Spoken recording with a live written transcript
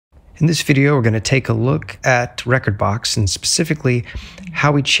In this video, we're going to take a look at Rekordbox and specifically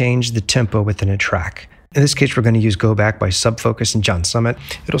how we change the tempo within a track. In this case, we're going to use Go Back by Subfocus and John Summit.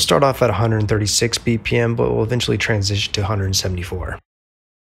 It'll start off at 136 BPM, but will eventually transition to 174.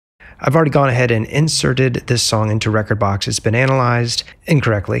 I've already gone ahead and inserted this song into Rekordbox. It's been analyzed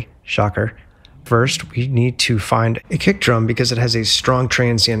incorrectly. Shocker. First, we need to find a kick drum because it has a strong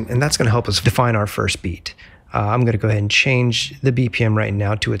transient, and that's going to help us define our first beat. I'm going to go ahead and change the BPM right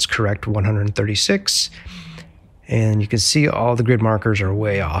now to its correct 136. And you can see all the grid markers are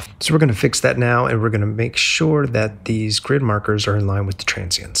way off. So we're going to fix that now, and we're going to make sure that these grid markers are in line with the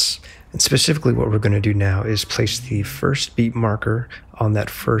transients. And specifically what we're going to do now is place the first beat marker on that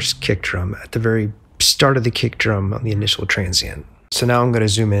first kick drum at the very start of the kick drum on the initial transient. So now I'm going to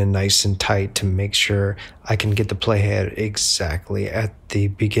zoom in nice and tight to make sure I can get the playhead exactly at the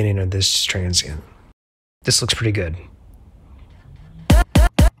beginning of this transient. This looks pretty good.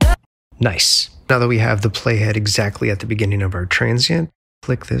 Nice. Now that we have the playhead exactly at the beginning of our transient,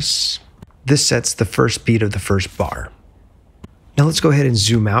 click this. This sets the first beat of the first bar. Now let's go ahead and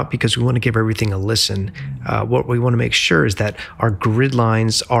zoom out because we want to give everything a listen. What we want to make sure is that our grid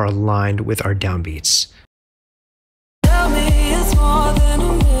lines are aligned with our downbeats.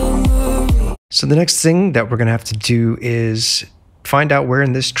 So the next thing that we're going to have to do is find out where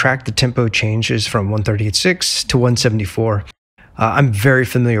in this track the tempo changes from 136 to 174. I'm very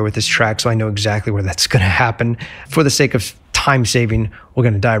familiar with this track, so I know exactly where that's going to happen. For the sake of time saving, we're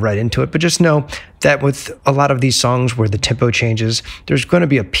going to dive right into it. But just know that with a lot of these songs where the tempo changes, there's going to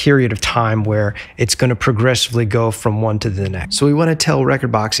be a period of time where it's going to progressively go from one to the next. So we want to tell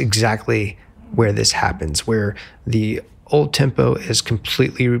Rekordbox exactly where this happens, where the old tempo is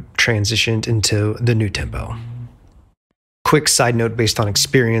completely transitioned into the new tempo. Quick side note based on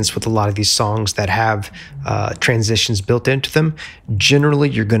experience with a lot of these songs that have transitions built into them, generally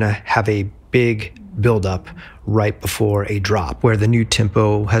you're going to have a big buildup right before a drop where the new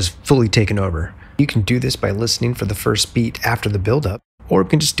tempo has fully taken over. You can do this by listening for the first beat after the buildup, or you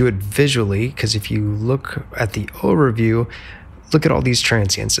can just do it visually, because if you look at the overview, look at all these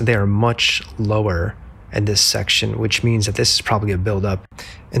transients, and they are much lower in this section, which means that this is probably a buildup.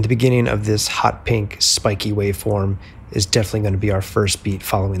 And the beginning of this hot pink spiky waveform is definitely going to be our first beat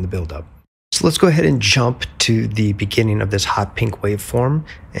following the buildup. So let's go ahead and jump to the beginning of this hot pink waveform,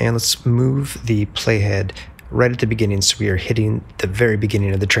 and let's move the playhead right at the beginning so we are hitting the very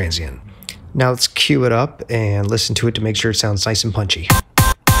beginning of the transient. Now let's cue it up and listen to it to make sure it sounds nice and punchy.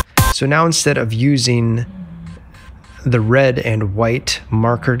 So now instead of using the red and white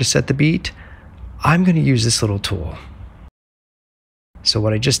marker to set the beat, I'm going to use this little tool. So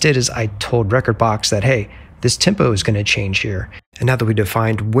what I just did is I told Rekordbox that, hey, this tempo is going to change here. And now that we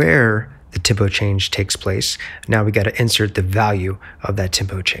defined where the tempo change takes place, now we got to insert the value of that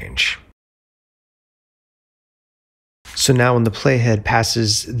tempo change. So now when the playhead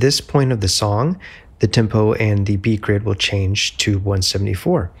passes this point of the song, the tempo and the beat grid will change to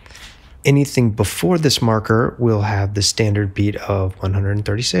 174. Anything before this marker will have the standard beat of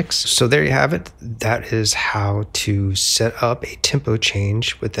 136. So there you have it. That is how to set up a tempo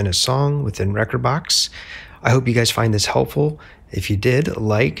change within a song within Rekordbox. I hope you guys find this helpful. If you did,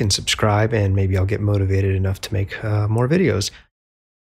 like and subscribe, and maybe I'll get motivated enough to make more videos.